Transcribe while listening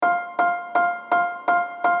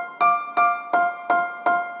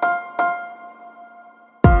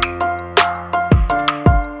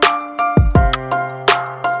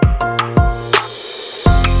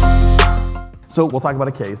So we'll talk about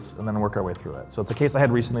a case and then work our way through it. So it's a case I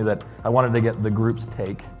had recently that I wanted to get the group's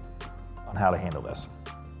take on how to handle this.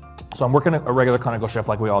 So I'm working a regular clinical shift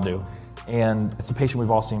like we all do, and it's a patient we've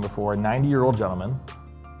all seen before, a 90-year-old gentleman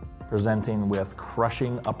presenting with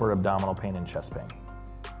crushing upper abdominal pain and chest pain.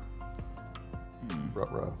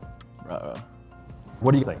 Ruh-roh.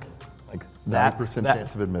 What do you think? Like 90%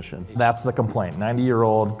 chance of admission. That's the complaint.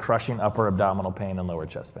 90-year-old crushing upper abdominal pain and lower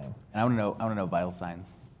chest pain. And I want to know vital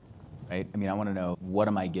signs, right? I mean, I want to know, what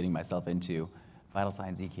am I getting myself into? Vital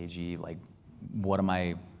signs, EKG, like, what am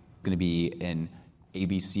I going to be an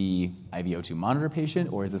ABC IVO2 monitor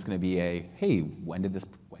patient, or is this going to be a, hey, when did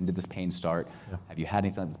this pain start? Yeah. Have you had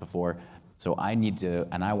anything like this before? So I need to,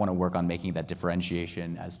 and I want to work on making that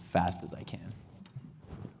differentiation as fast as I can.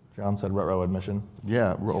 John said ruh-roh admission.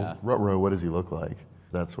 Yeah, ruh-roh, what does he look like?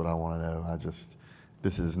 That's what I want to know.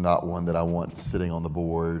 This is not one that I want sitting on the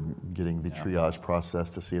board, getting the triage process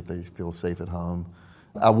to see if they feel safe at home.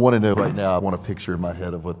 I want to know right now, I want a picture in my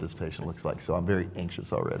head of what this patient looks like, so I'm very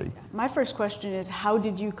anxious already. My first question is, how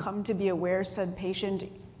did you come to be aware said patient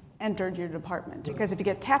entered your department? Because if you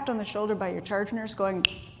get tapped on the shoulder by your charge nurse going,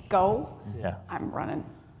 go, I'm running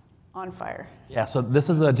on fire. Yeah, so this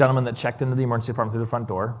is a gentleman that checked into the emergency department through the front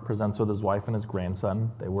door, presents with his wife and his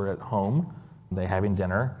grandson. They were at home, they having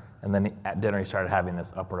dinner, and then at dinner he started having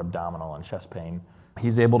this upper abdominal and chest pain.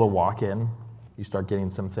 He's able to walk in, you start getting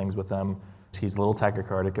some things with him. He's a little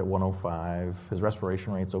tachycardic at 105, his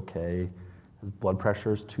respiration rate's okay, his blood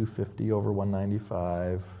pressure is 250 over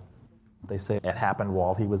 195. They say it happened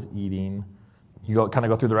while he was eating. You kind of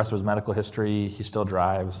go through the rest of his medical history. He still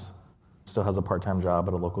drives, still has a part-time job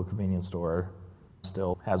at a local convenience store,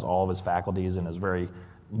 still has all of his faculties and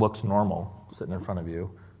looks normal sitting in front of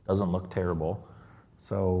you, doesn't look terrible.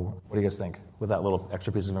 So what do you guys think with that little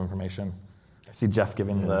extra piece of information? I see Geoff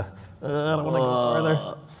giving I don't want to go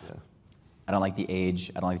further. Yeah. I don't like the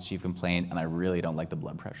age, I don't like the chief complaint, and I really don't like the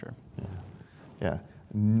blood pressure. Yeah.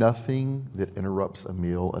 Nothing that interrupts a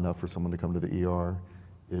meal enough for someone to come to the ER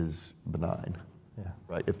is benign. Yeah.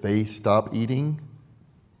 Right? If they stop eating,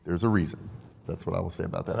 there's a reason. That's what I will say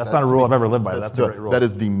about that. That's not a rule I've ever lived by. That's a great rule. That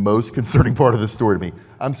is the most concerning part of this story to me.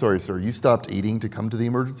 I'm sorry, sir. You stopped eating to come to the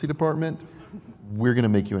emergency department? We're going to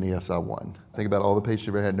make you an ESI-1. Think about all the patients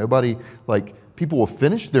you've ever had. Nobody, people will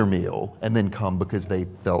finish their meal and then come because they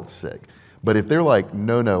felt sick. But if they're like,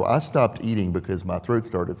 no, I stopped eating because my throat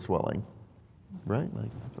started swelling, right?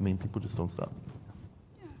 People just don't stop.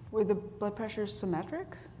 Yeah. Were the blood pressures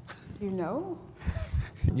symmetric? You know?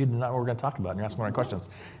 You do not know what we're going to talk about, and you're asking the right questions.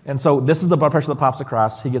 And so this is the blood pressure that pops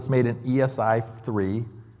across. He gets made an ESI-3,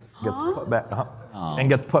 and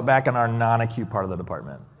gets put back in our non-acute part of the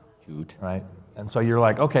department. Shoot. Right? And so you're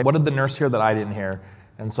like, okay, what did the nurse hear that I didn't hear?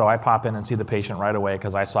 And so I pop in and see the patient right away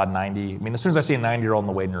because I saw 90. As soon as I see a 90-year-old in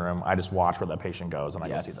the waiting room, I just watch where that patient goes and I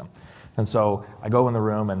go see them. And so I go in the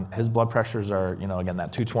room and his blood pressures are, again,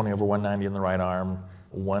 that 220 over 190 in the right arm,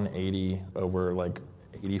 180 over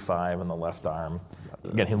 85 in the left arm.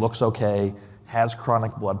 Again, he looks okay, has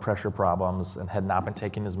chronic blood pressure problems and had not been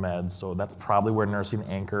taking his meds. So that's probably where nursing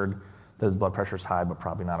anchored that his blood pressure's high, but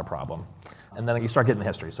probably not a problem. And then you start getting the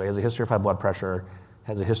history. So he has a history of high blood pressure,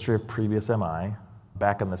 has a history of previous MI,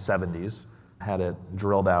 back in the 70s, had it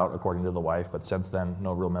drilled out according to the wife, but since then,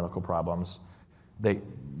 no real medical problems.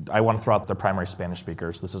 I want to throw out the primary Spanish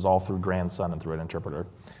speakers. This is all through grandson and through an interpreter.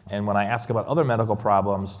 And when I ask about other medical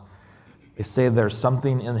problems, they say there's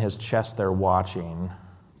something in his chest they're watching.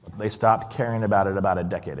 They stopped caring about it about a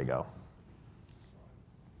decade ago.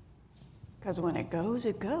 Because when it goes,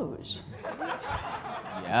 it goes.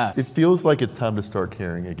 Yeah. It feels like it's time to start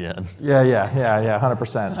caring again. Yeah,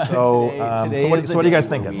 100%. So what are you guys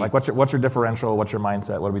thinking? What's your differential? What's your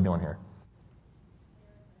mindset? What are we doing here?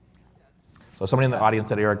 So somebody in the audience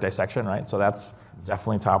said aortic dissection, right? So that's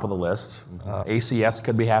definitely top of the list. ACS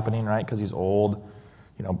could be happening, right? Because he's old.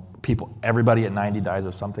 Everybody at 90 dies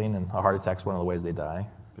of something, and a heart attack's one of the ways they die.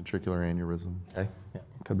 Ventricular aneurysm. Okay. Yeah.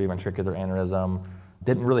 Could be ventricular aneurysm.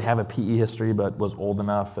 Didn't really have a PE history, but was old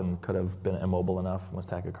enough and could have been immobile enough and was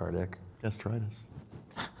tachycardic. Gastritis.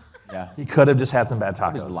 Yeah. He could have just had some bad tacos.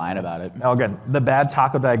 I'm just lying about it. Now again, the bad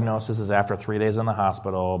taco diagnosis is after 3 days in the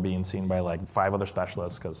hospital, being seen by 5 other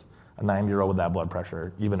specialists, because a 90-year-old with that blood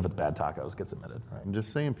pressure, even if it's bad tacos, gets admitted. Right? I'm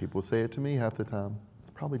just saying, people say it to me half the time. It's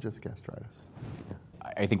probably just gastritis.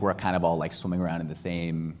 I think we're kind of all swimming around in the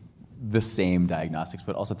same diagnostics,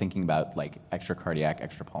 but also thinking about extracardiac,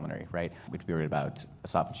 extrapulmonary, right? We have to be worried about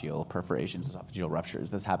esophageal perforations, esophageal ruptures.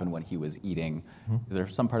 This happened when he was eating. Is there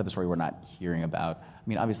some part of the story we're not hearing about?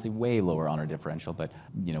 Obviously way lower on our differential, but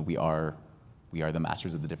we are the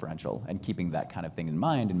masters of the differential, and keeping that kind of thing in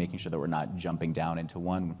mind and making sure that we're not jumping down into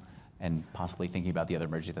one and possibly thinking about the other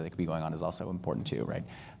emergency that could be going on is also important too, right?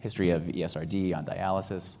 History of ESRD on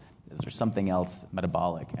dialysis. Is there something else,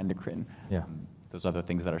 metabolic, endocrine? Yeah. Those other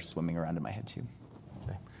things that are swimming around in my head too.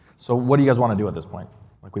 Okay. So what do you guys want to do at this point?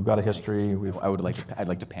 Like, we've got a history. I'd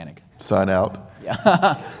like to panic. Sign out.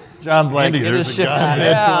 Yeah. John's like, Andy, it there's is a shift guy. time.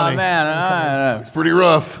 Yeah, man. It's pretty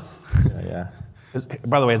rough. Yeah.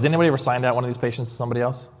 By the way, has anybody ever signed out one of these patients to somebody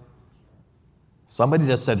else? Somebody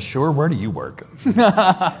just said, sure, where do you work?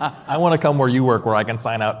 I want to come where you work, where I can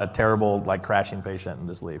sign out a terrible, like, crashing patient and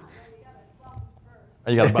just leave.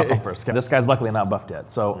 You got to buff them first. Okay. This guy's luckily not buffed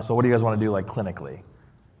yet. So what do you guys want to do, like, clinically?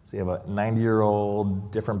 So you have a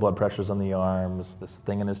 90-year-old, different blood pressures on the arms, this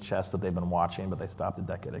thing in his chest that they've been watching, but they stopped a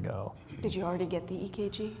decade ago. Did you already get the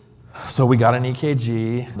EKG? So we got an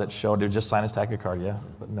EKG that showed just sinus tachycardia,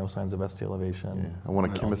 but no signs of ST elevation. Yeah. I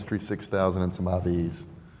want a chemistry 6000 and some IVs.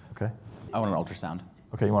 Okay. I want an ultrasound.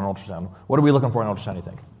 Okay, you want an ultrasound. What are we looking for in ultrasound, you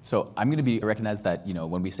think? So I'm going to recognize that,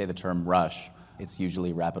 when we say the term rush, it's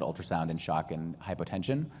usually rapid ultrasound and shock and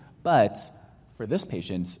hypotension. But for this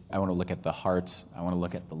patient, I want to look at the heart, I want to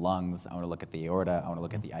look at the lungs, I want to look at the aorta, I want to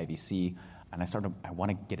look at the IVC, and I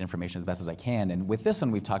want to get information as best as I can. And with this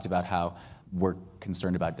one, we've talked about how we're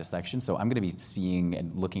concerned about dissection. So I'm going to be seeing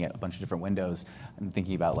and looking at a bunch of different windows. I'm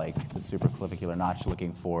thinking about like the supraclavicular notch,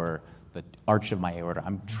 looking for the arch of my aorta.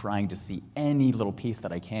 I'm trying to see any little piece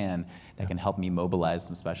that I can that can help me mobilize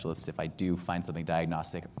some specialists if I do find something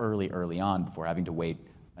diagnostic early on before having to wait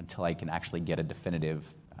until I can actually get a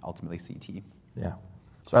definitive, ultimately CT. Yeah.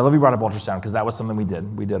 So I love you brought up ultrasound because that was something we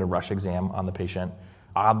did. We did a rush exam on the patient.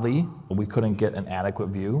 Oddly, we couldn't get an adequate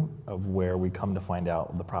view of where we come to find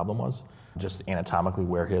out the problem was. Just anatomically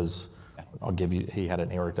where he had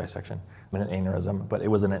an aortic dissection, an aneurysm, but it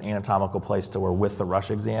was in an anatomical place to where with the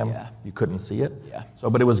rush exam, you couldn't see it. Yeah. So,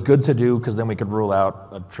 but it was good to do because then we could rule out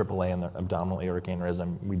a AAA in the abdominal aortic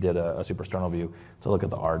aneurysm. We did a suprasternal view to look at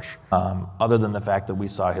the arch. Other than the fact that we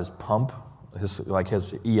saw his pump, his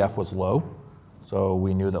EF was low. So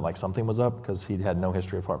we knew that like something was up because he had no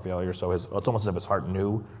history of heart failure. So it's almost as if his heart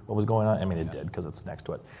knew what was going on. I mean, it did because it's next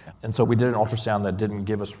to it. Yeah. And so we did an ultrasound that didn't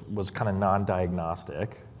give us, was kind of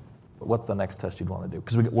non-diagnostic. But what's the next test you'd want to do?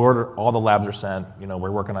 Because we order, all the labs are sent.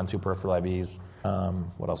 We're working on 2 peripheral IVs.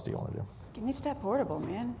 What else do you want to do? Give me step portable,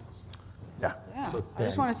 man. Yeah. Yeah. I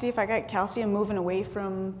just want to see if I got calcium moving away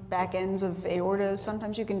from back ends of aortas.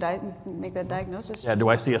 Sometimes you can make that diagnosis. Yeah. Do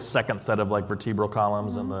I see a second set of like vertebral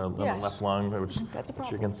columns in the Yes. left lung, which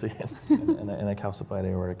you can see, and a calcified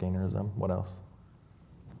aortic aneurysm? What else?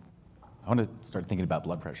 I want to start thinking about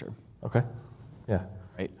blood pressure. Okay. Yeah.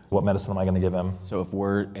 Right. What medicine am I going to give him? So if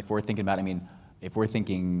we're thinking about, if we're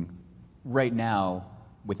thinking right now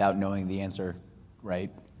without knowing the answer, right?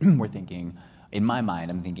 We're thinking, in my mind,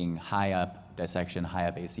 I'm thinking high up dissection, high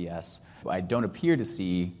up ACS. I don't appear to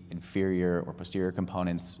see inferior or posterior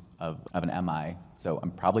components of an MI, so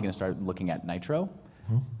I'm probably going to start looking at nitro.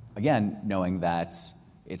 Mm-hmm. Again, knowing that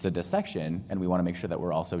it's a dissection, and we want to make sure that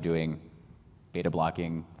we're also doing beta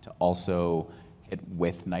blocking to also hit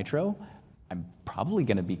with nitro. I'm probably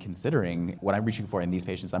going to be considering what I'm reaching for in these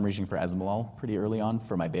patients. I'm reaching for esmolol pretty early on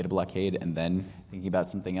for my beta blockade, and then thinking about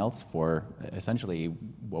something else for essentially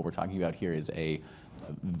what we're talking about here is a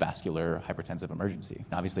vascular hypertensive emergency.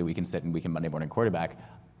 And obviously, we can sit and we can Monday morning quarterback,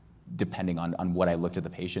 depending on what I looked at the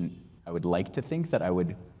patient. I would like to think that I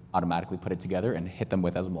would automatically put it together and hit them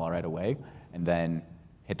with esmolol right away, and then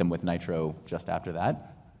hit them with nitro just after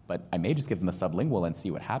that. But I may just give them a sublingual and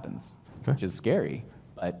see what happens, which is scary.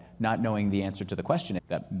 But not knowing the answer to the question,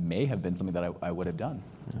 that may have been something that I would have done.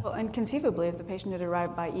 Well, and conceivably, if the patient had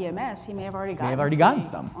arrived by EMS, he may have already gotten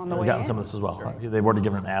some on the way They've gotten in. some of this as well. Sure. They've already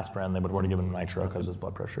given an aspirin. They would have already given nitro because of his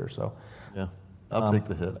blood pressure. So, Yeah, I'll take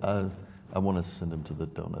the hit. I want to send him to the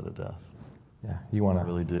donut of death. yeah, you want I to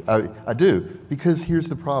really do. I do, because here's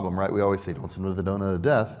the problem, right? We always say don't send him to the donut of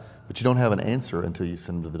death, but you don't have an answer until you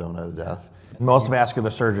send him to the donut of death. Most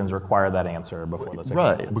vascular surgeons require that answer before the surgery.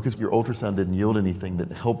 Right, because your ultrasound didn't yield anything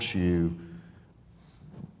that helps you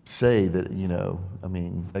say that,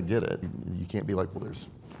 I get it. You can't be like, well, there's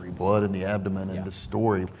free blood in the abdomen and the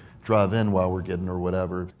story, drive in while we're getting or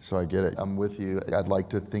whatever. So I get it. I'm with you. I'd like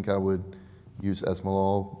to think I would use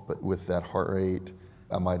esmolol, but with that heart rate,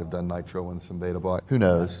 I might have done nitro and some beta block. Who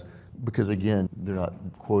knows? Because again, they're not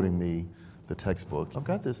quoting me the textbook. I've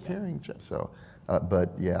got this tearing. So.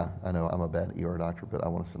 But yeah, I know I'm a bad ER doctor, but I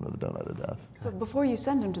want to send him to the donut of death. So before you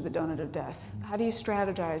send him to the donut of death, how do you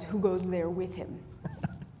strategize who goes there with him?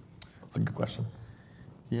 That's a good question.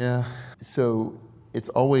 Yeah, so it's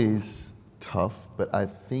always tough, but I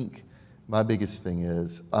think my biggest thing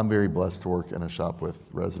is I'm very blessed to work in a shop with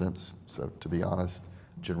residents. So to be honest,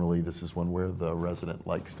 Generally, this is one where the resident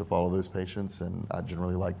likes to follow those patients, and I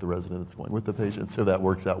generally like the resident that's going with the patient, so that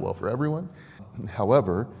works out well for everyone.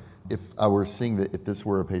 However, if I were seeing that, if this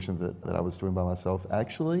were a patient that I was doing by myself,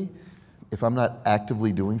 actually, if I'm not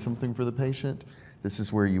actively doing something for the patient, this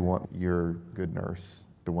is where you want your good nurse,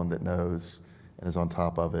 the one that knows and is on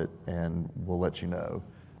top of it and will let you know.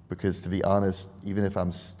 Because to be honest, even if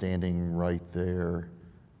I'm standing right there,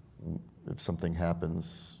 if something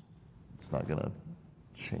happens, it's not gonna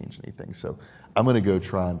change anything. So I'm gonna go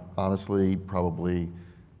try and honestly probably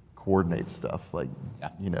coordinate stuff, like,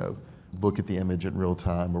 look at the image in real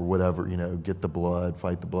time or whatever, get the blood,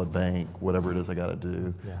 fight the blood bank, whatever it is I gotta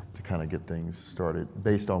do to kind of get things started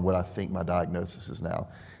based on what I think my diagnosis is now.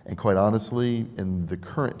 And quite honestly, in the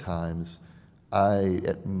current times, I,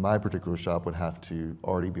 at my particular shop, would have to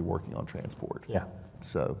already be working on transport. Yeah.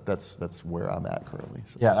 So that's where I'm at currently.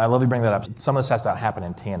 So. Yeah, I love you bring that up. Some of this has to happen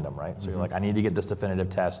in tandem, right? So you're like, I need to get this definitive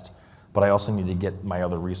test, but I also need to get my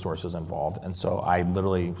other resources involved. And so I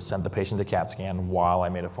literally sent the patient to CAT scan while I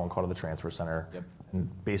made a phone call to the transfer center and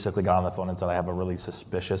basically got on the phone and said, I have a really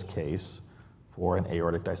suspicious case for an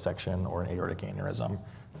aortic dissection or an aortic aneurysm.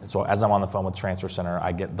 And so as I'm on the phone with transfer center,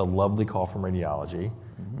 I get the lovely call from radiology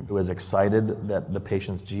who is excited that the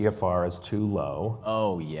patient's GFR is too low.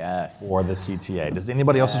 Oh, yes. For the CTA. Does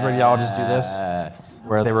anybody else's radiologist do this? Yes.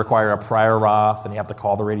 Where they require a prior Roth and you have to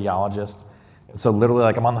call the radiologist. So literally,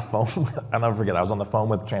 like, I'm on the phone, I'll never forget, I was on the phone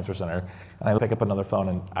with the transfer center, and I pick up another phone,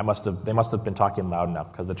 and they must have been talking loud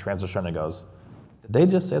enough, because the transfer center goes, did they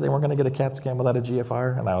just say they weren't gonna get a CAT scan without a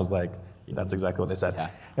GFR? And I was like, that's exactly what they said. Yeah.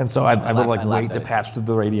 And so I literally wait to patch through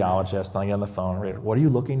the radiologist, and I get on the phone, what are you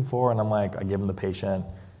looking for? And I'm like, I give him the patient,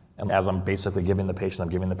 and as I'm basically giving the patient, I'm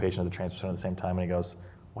giving the patient the transfer center at the same time, and he goes,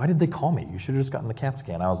 why did they call me? You should have just gotten the CAT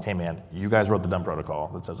scan. I was, hey man, you guys wrote the dumb protocol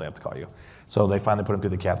that says I have to call you. So they finally put him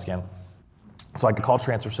through the CAT scan. So I could call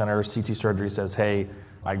transfer center, CT surgery says, hey,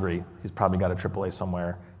 I agree, he's probably got a AAA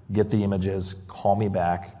somewhere, get the images, call me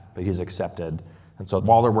back, but he's accepted. And so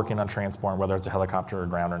while they're working on transport, whether it's a helicopter or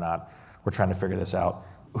ground or not, we're trying to figure this out.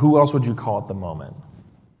 Who else would you call at the moment?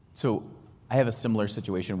 So I have a similar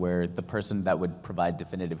situation where the person that would provide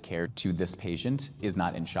definitive care to this patient is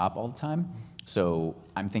not in shop all the time. So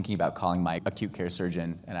I'm thinking about calling my acute care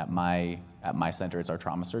surgeon, and at my center, it's our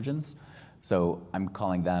trauma surgeons. So I'm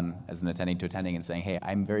calling them as an attending to attending and saying, hey,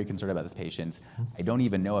 I'm very concerned about this patient. I don't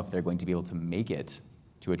even know if they're going to be able to make it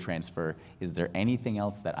to a transfer. Is there anything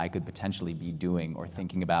else that I could potentially be doing or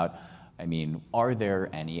thinking about? I mean, are there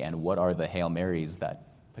any, and what are the Hail Marys that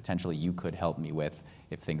potentially you could help me with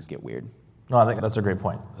if things get weird? No, I think that's a great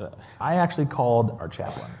point. I actually called our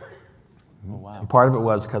chaplain. Oh, wow. And part of it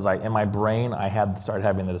was because in my brain, I had started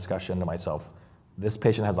having the discussion to myself, this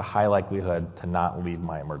patient has a high likelihood to not leave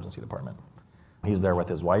my emergency department. He's there with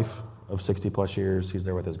his wife of 60 plus years. He's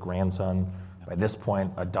there with his grandson. By this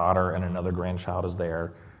point, a daughter and another grandchild is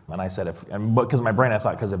there. And I said, because in my brain I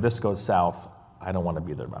thought, because if this goes south, I don't want to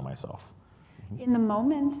be there by myself. In the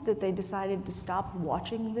moment that they decided to stop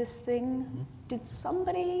watching this thing, did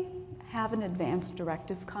somebody have an advanced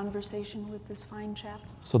directive conversation with this fine chap?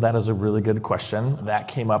 So that is a really good question. That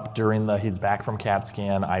came up during he's back from CAT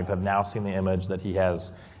scan. I have now seen the image that he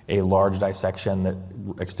has a large dissection that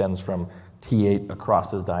extends from T8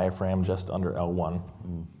 across his diaphragm just under L1.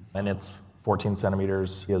 And it's 14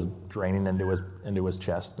 centimeters. He is draining into his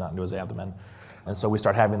chest, not into his abdomen. And so we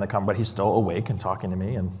start having the conversation, but he's still awake and talking to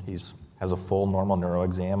me, and has a full normal neuro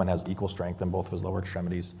exam and has equal strength in both of his lower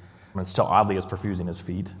extremities. And still oddly is perfusing his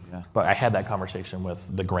feet. Yeah. But I had that conversation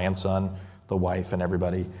with the grandson, the wife, and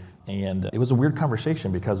everybody. And it was a weird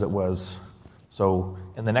conversation because it was, so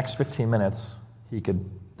in the next 15 minutes, he could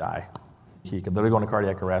die. He could literally go into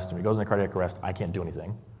cardiac arrest, and if he goes into cardiac arrest, I can't do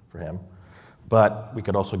anything for him. But we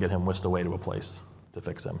could also get him whisked away to a place to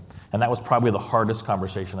fix him. And that was probably the hardest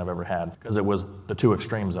conversation I've ever had, because it was the two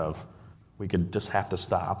extremes of, we could just have to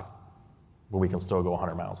stop, but we can still go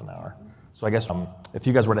 100 miles an hour. So I guess if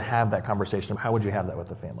you guys were to have that conversation, how would you have that with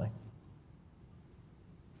the family?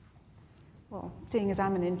 Well, seeing as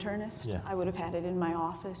I'm an internist, I would have had it in my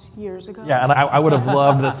office years ago. Yeah, and I would have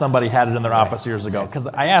loved that somebody had it in their office years ago. Because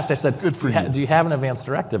I said, do you have an advanced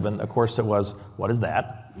directive? And of course it was, what is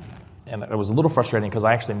that? And it was a little frustrating because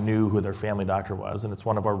I actually knew who their family doctor was, and it's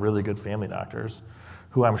one of our really good family doctors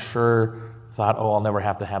who I'm sure thought, I'll never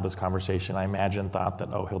have to have this conversation. I imagine thought that,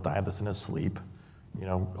 he'll die of this in his sleep.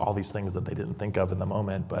 All these things that they didn't think of in the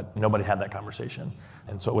moment, but nobody had that conversation.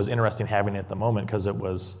 And so it was interesting having it at the moment because it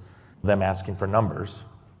was them asking for numbers.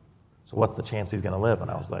 So what's the chance he's going to live? And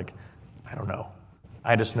I was like, I don't know.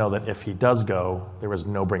 I just know that if he does go, there was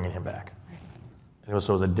no bringing him back. So it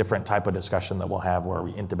was a different type of discussion that we'll have where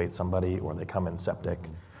we intubate somebody or they come in septic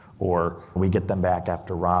or we get them back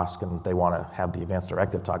after ROSC and they want to have the advanced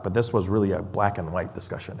directive talk. But this was really a black and white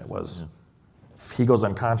discussion. It was, if he goes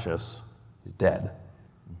unconscious, he's dead.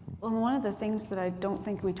 Well, one of the things that I don't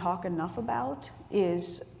think we talk enough about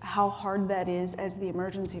is how hard that is as the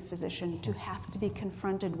emergency physician to have to be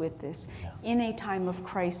confronted with this in a time of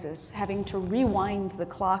crisis, having to rewind the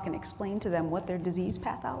clock and explain to them what their disease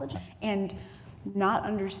pathology and not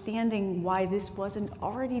understanding why this wasn't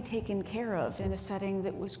already taken care of in a setting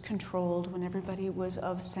that was controlled when everybody was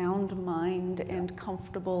of sound mind and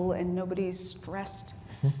comfortable and nobody's stressed.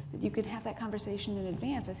 That you could have that conversation in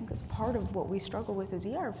advance. I think that's part of what we struggle with as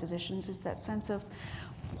ER physicians is that sense of,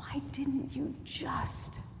 why didn't you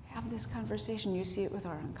just have this conversation? You see it with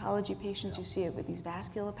our oncology patients, you see it with these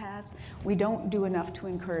vasculopaths. We don't do enough to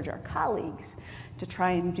encourage our colleagues to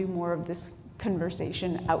try and do more of this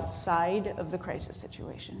conversation outside of the crisis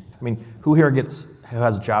situation. I mean, who here who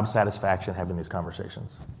has job satisfaction having these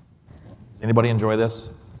conversations? Does anybody enjoy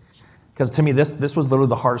this? Because to me, this was literally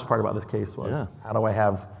the hardest part about this case was, how do I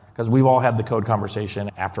have, because we've all had the code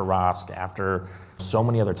conversation after ROSC, after so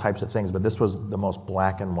many other types of things, but this was the most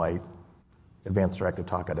black and white advanced directive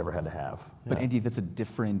talk I'd ever had to have. But Andy, that's a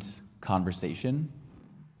different conversation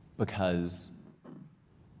because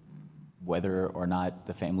whether or not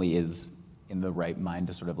the family is in the right mind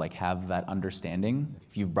to sort of like have that understanding,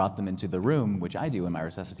 if you've brought them into the room, which I do in my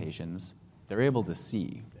resuscitations, they're able to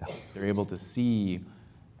see. They're able to see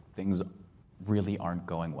things really aren't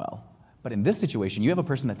going well. But in this situation, you have a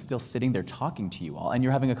person that's still sitting there talking to you all, and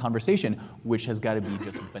you're having a conversation which has got to be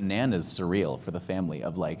just bananas surreal for the family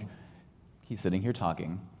of like, he's sitting here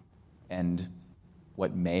talking, and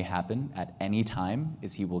what may happen at any time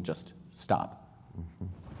is he will just stop.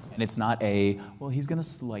 And it's not well, he's gonna,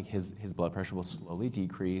 like, his blood pressure will slowly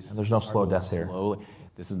decrease. And there's no slow death here.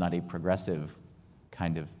 This is not a progressive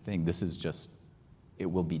kind of thing. This is just, it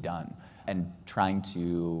will be done. And trying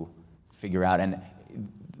to figure out, and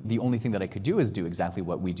the only thing that I could do is do exactly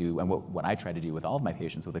what we do and what I try to do with all of my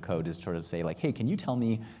patients with a code is sort of say like, hey, can you tell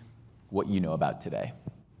me what you know about today?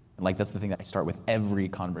 And like, that's the thing that I start with every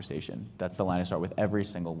conversation. That's the line I start with every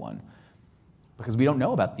single one. Because we don't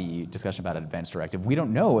know about the discussion about advanced directive. We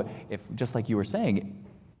don't know if, just like you were saying,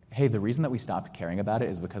 hey, the reason that we stopped caring about it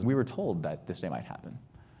is because we were told that this day might happen.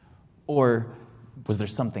 Or was there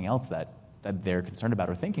something else that they're concerned about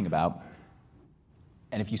or thinking about?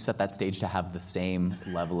 And if you set that stage to have the same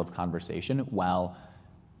level of conversation, while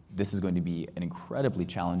this is going to be an incredibly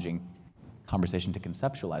challenging conversation to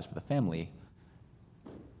conceptualize for the family,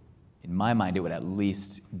 in my mind, it would at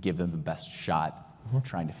least give them the best shot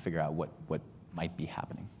trying to figure out what might be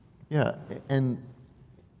happening. Yeah, and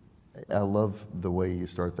I love the way you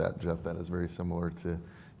start that, Geoff. That is very similar to,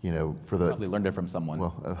 for the... Probably learned it from someone.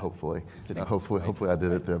 Well, hopefully. Hopefully I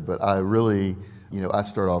did it there. But I really, I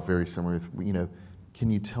start off very similar with, can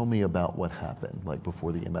you tell me about what happened, like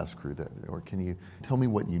before the MS crew there? Or can you tell me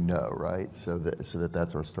what you know, right? So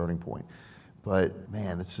that's our starting point. But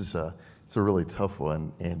man, it's a really tough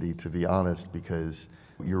one, Andy, to be honest, because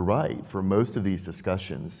you're right. For most of these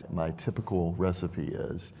discussions, my typical recipe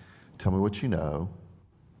is, tell me what you know.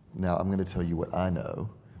 Now I'm going to tell you what I know,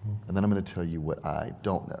 and then I'm going to tell you what I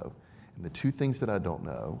don't know. And the two things that I don't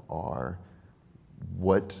know are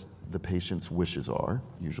what the patient's wishes are,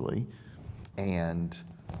 usually, and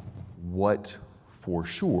what for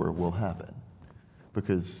sure will happen.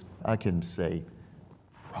 Because I can say,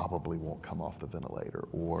 probably won't come off the ventilator,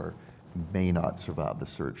 or may not survive the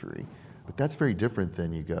surgery. But that's very different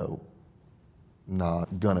than you go,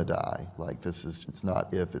 not gonna die. Like it's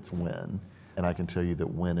not if, it's when. And I can tell you that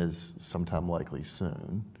when is sometime likely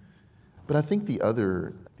soon. But I think the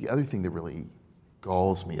other thing that really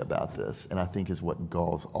galls me about this, and I think is what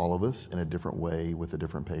galls all of us in a different way with a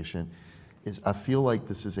different patient, is I feel like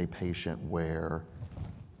this is a patient where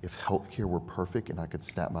if healthcare were perfect and I could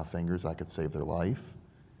snap my fingers, I could save their life.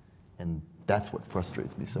 And that's what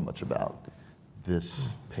frustrates me so much about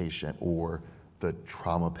this patient or the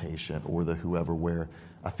trauma patient or the whoever, where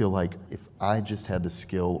I feel like if I just had the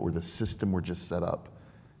skill or the system were just set up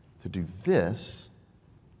to do this,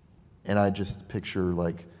 and I just picture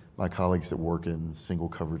like my colleagues that work in single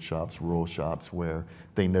covered shops, rural shops, where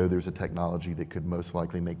they know there's a technology that could most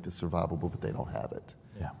likely make this survivable, but they don't have it.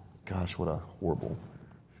 Yeah. Gosh, what a horrible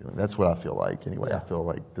feeling. That's what I feel like anyway. Yeah. I feel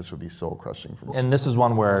like this would be soul crushing for me. And this is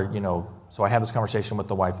one where, so I had this conversation with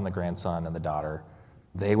the wife and the grandson and the daughter.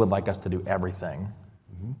 They would like us to do everything,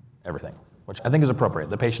 which I think is appropriate.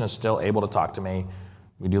 The patient is still able to talk to me.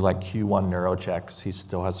 We do like Q1 neuro checks. He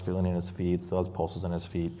still has feeling in his feet, still has pulses in his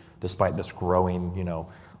feet, despite this growing,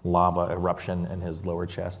 lava eruption in his lower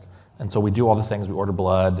chest. And so we do all the things. We order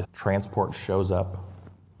blood, transport shows up.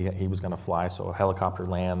 He was going to fly, so a helicopter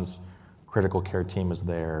lands, critical care team is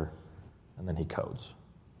there, and then he codes.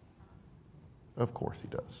 Of course he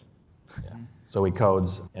does. Yeah. So he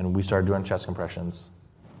codes, and we started doing chest compressions.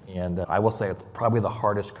 And I will say it's probably the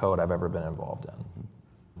hardest code I've ever been involved in.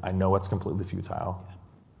 I know it's completely futile.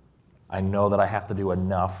 I know that I have to do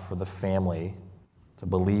enough for the family to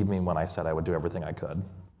believe me when I said I would do everything I could.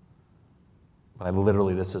 But I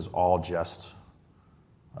literally, this is all just,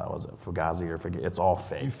 was it Fugazi or Fugazi? It's all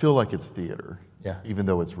fake. You feel like it's theater, Yeah. even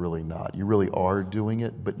though it's really not. You really are doing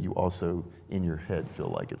it, but you also, in your head, feel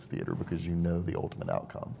like it's theater because you know the ultimate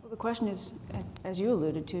outcome. Well, the question is, as you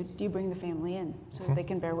alluded to, do you bring the family in so that they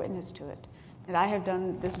can bear witness to it? And I have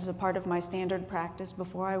done, this is a part of my standard practice,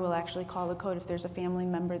 before I will actually call the code, if there's a family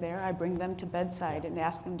member there, I bring them to bedside and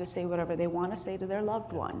ask them to say whatever they want to say to their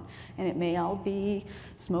loved one. And it may all be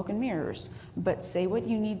smoke and mirrors, but say what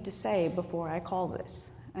you need to say before I call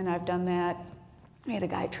this. And I've done that. We had a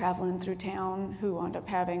guy traveling through town who wound up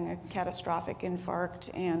having a catastrophic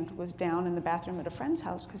infarct and was down in the bathroom at a friend's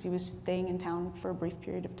house because he was staying in town for a brief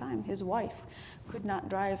period of time. His wife could not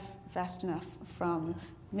drive fast enough from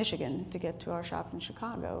Michigan to get to our shop in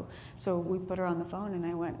Chicago. So we put her on the phone and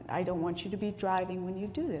I went, I don't want you to be driving when you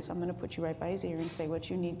do this. I'm going to put you right by his ear and say what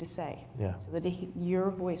you need to say. Yeah. So that your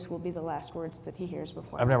voice will be the last words that he hears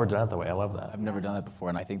before. I've never done it that way. I love that. I've never done that before,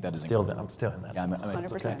 and I think that is I'm incredible. still in that. Yeah, I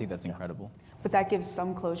 100%. think that's incredible. But that gives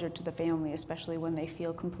some closure to the family, especially when they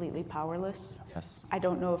feel completely powerless. Yes. I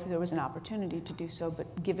don't know if there was an opportunity to do so,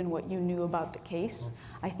 but given what you knew about the case,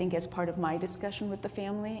 I think as part of my discussion with the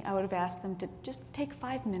family, I would have asked them to just take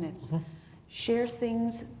 5 minutes, share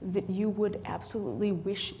things that you would absolutely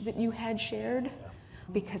wish that you had shared,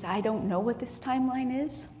 because I don't know what this timeline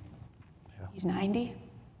is. Yeah. He's 90.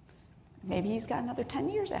 Maybe he's got another 10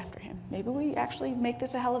 years after him. Maybe we actually make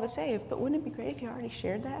this a hell of a save, but wouldn't it be great if you already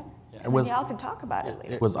shared that? Yeah, And then y'all could talk about it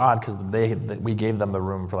later. It was odd because we gave them the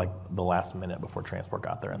room for like the last minute before transport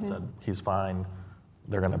got there and said, he's fine,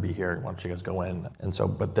 they're going to be here, why don't you guys go in? And so,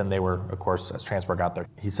 but then they were, of course, as transport got there,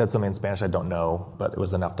 he said something in Spanish I don't know, but it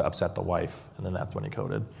was enough to upset the wife, and then that's when he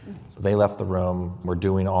coded. So they left the room, we're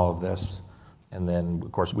doing all of this, and then,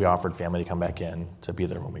 of course, we offered family to come back in to be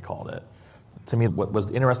there when we called it. To me, what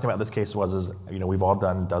was interesting about this case was, we've all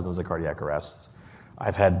done dozens of cardiac arrests.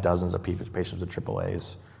 I've had dozens of patients with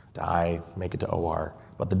AAAs die, make it to OR.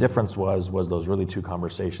 But the difference was those really two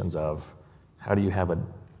conversations of how do you have a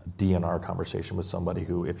DNR conversation with somebody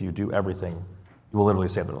who, if you do everything, you will literally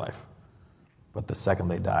save their life. But the second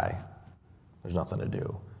they die, there's nothing to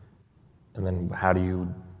do. And then how do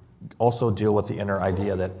you also deal with the inner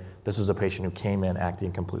idea that this is a patient who came in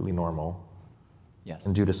acting completely normal. Yes.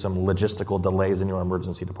 And due to some logistical delays in your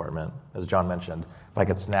emergency department, as John mentioned, if I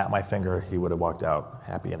could snap my finger, he would have walked out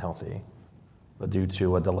happy and healthy. But due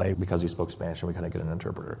to a delay because he spoke Spanish and we couldn't get an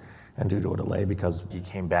interpreter, and due to a delay because he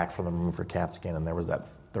came back from the room for CAT scan and there was that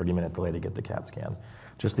 30-minute delay to get the CAT scan.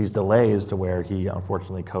 Just these delays to where he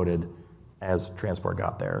unfortunately coded as transport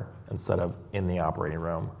got there instead of in the operating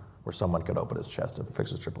room where someone could open his chest and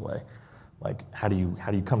fix his AAA. Like, how do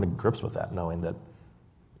you come to grips with that, knowing that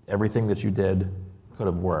everything that you did could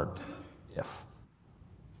have worked if?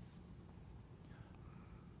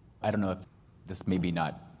 I don't know if this may be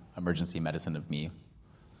not emergency medicine of me,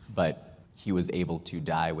 but he was able to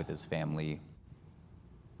die with his family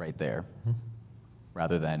right there,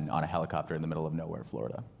 rather than on a helicopter in the middle of nowhere,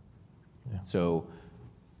 Florida. Yeah. So,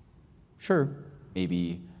 sure,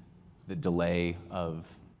 maybe the delay of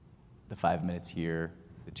the 5 minutes here,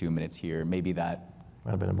 the 2 minutes here, maybe that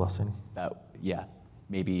Might have been a blessing.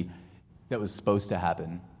 maybe that was supposed to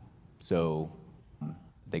happen so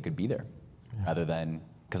they could be there, rather than,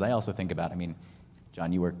 because I also think about,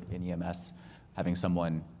 John, you work in EMS, having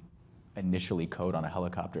someone initially code on a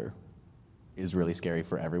helicopter is really scary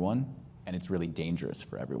for everyone, and it's really dangerous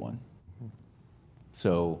for everyone.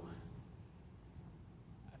 So,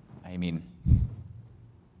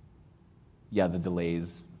 the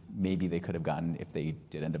delays, maybe they could have gotten if they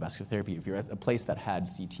did endovascular therapy. If you're at a place that had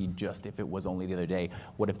CT, just if it was only the other day,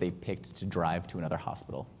 what if they picked to drive to another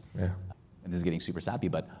hospital? Yeah. And this is getting super sappy,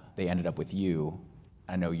 but they ended up with you.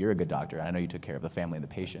 I know you're a good doctor, and I know you took care of the family and the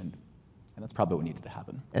patient, and that's probably what needed to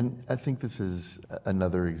happen. And I think this is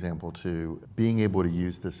another example too, being able to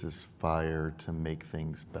use this as fire to make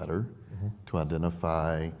things better, to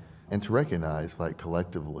identify and to recognize, like,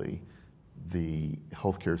 collectively, the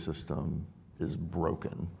healthcare system is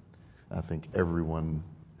broken. I think everyone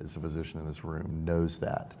as a physician in this room knows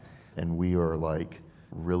that. And we are like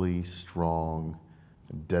really strong,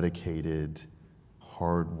 dedicated,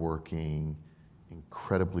 hardworking,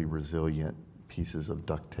 incredibly resilient pieces of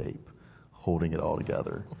duct tape holding it all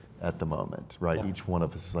together at the moment, right? Yeah. Each one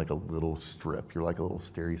of us is like a little strip. You're like a little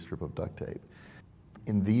steri strip of duct tape.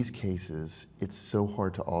 In these cases, it's so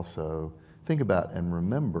hard to also think about and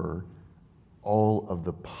remember all of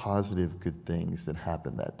the positive good things that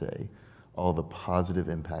happened that day, all the positive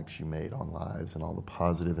impacts you made on lives and all the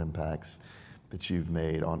positive impacts that you've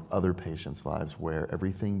made on other patients' lives where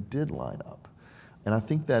everything did line up. And I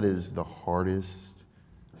think that is the hardest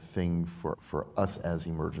thing for us as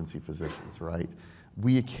emergency physicians, right?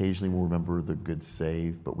 We occasionally will remember the good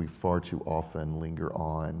save, but we far too often linger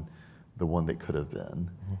on the one that could have been.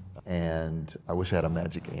 And I wish I had a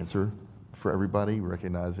magic answer for everybody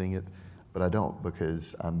recognizing it, but I don't,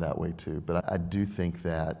 because I'm that way too. But I do think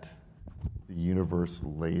that the universe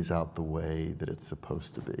lays out the way that it's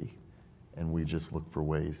supposed to be, and we just look for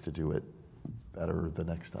ways to do it better the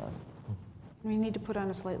next time. We need to put on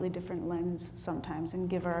a slightly different lens sometimes and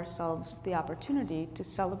give ourselves the opportunity to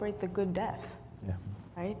celebrate the good death. Yeah.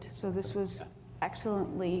 Right? So this was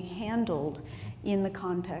excellently handled in the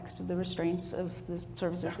context of the restraints of the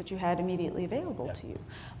services that you had immediately available to you.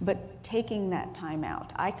 But taking that time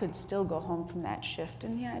out, I could still go home from that shift,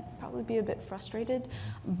 and yeah, I'd probably be a bit frustrated,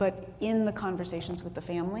 but in the conversations with the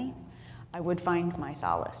family, I would find my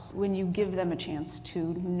solace. When you give them a chance to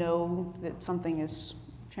know that something is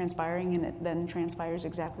transpiring and it then transpires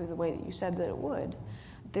exactly the way that you said that it would,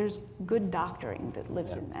 there's good doctoring that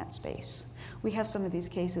lives in that space. We have some of these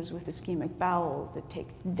cases with ischemic bowel that take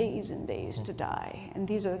days and days to die, and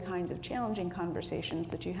these are the kinds of challenging conversations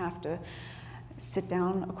that you have to sit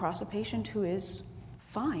down across a patient who is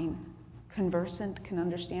fine, conversant, can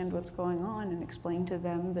understand what's going on, and explain to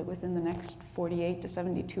them that within the next 48 to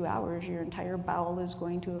 72 hours, your entire bowel is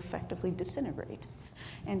going to effectively disintegrate.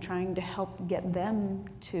 And trying to help get them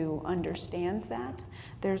to understand that.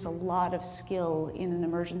 There's a lot of skill in an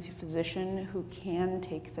emergency physician who can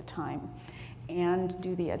take the time and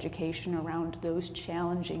do the education around those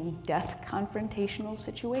challenging death confrontational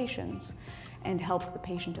situations and help the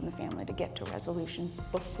patient and the family to get to resolution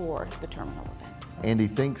before the terminal event. Andy,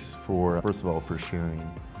 thanks first of all, for sharing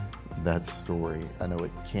that story. I know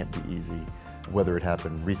it can't be easy, whether it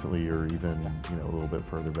happened recently or even a little bit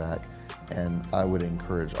further back. And I would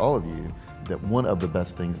encourage all of you that one of the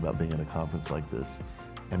best things about being at a conference like this,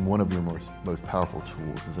 and one of your most powerful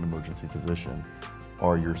tools as an emergency physician,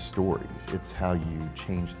 are your stories. It's how you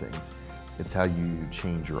change things. It's how you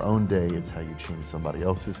change your own day. It's how you change somebody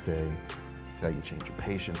else's day. It's how you change your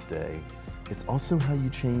patient's day. It's also how you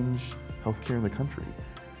change healthcare in the country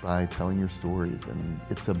by telling your stories. And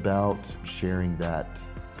it's about sharing that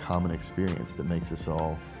common experience that makes us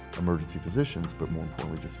all emergency physicians, but more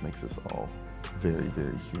importantly, just makes us all very,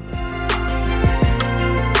 very human.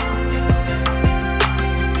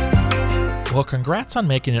 Well, congrats on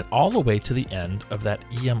making it all the way to the end of that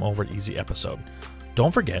EM Over Easy episode.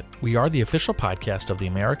 Don't forget, we are the official podcast of the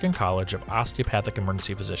American College of Osteopathic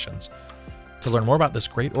Emergency Physicians. To learn more about this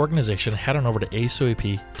great organization, head on over to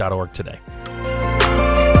ACOEP.org today.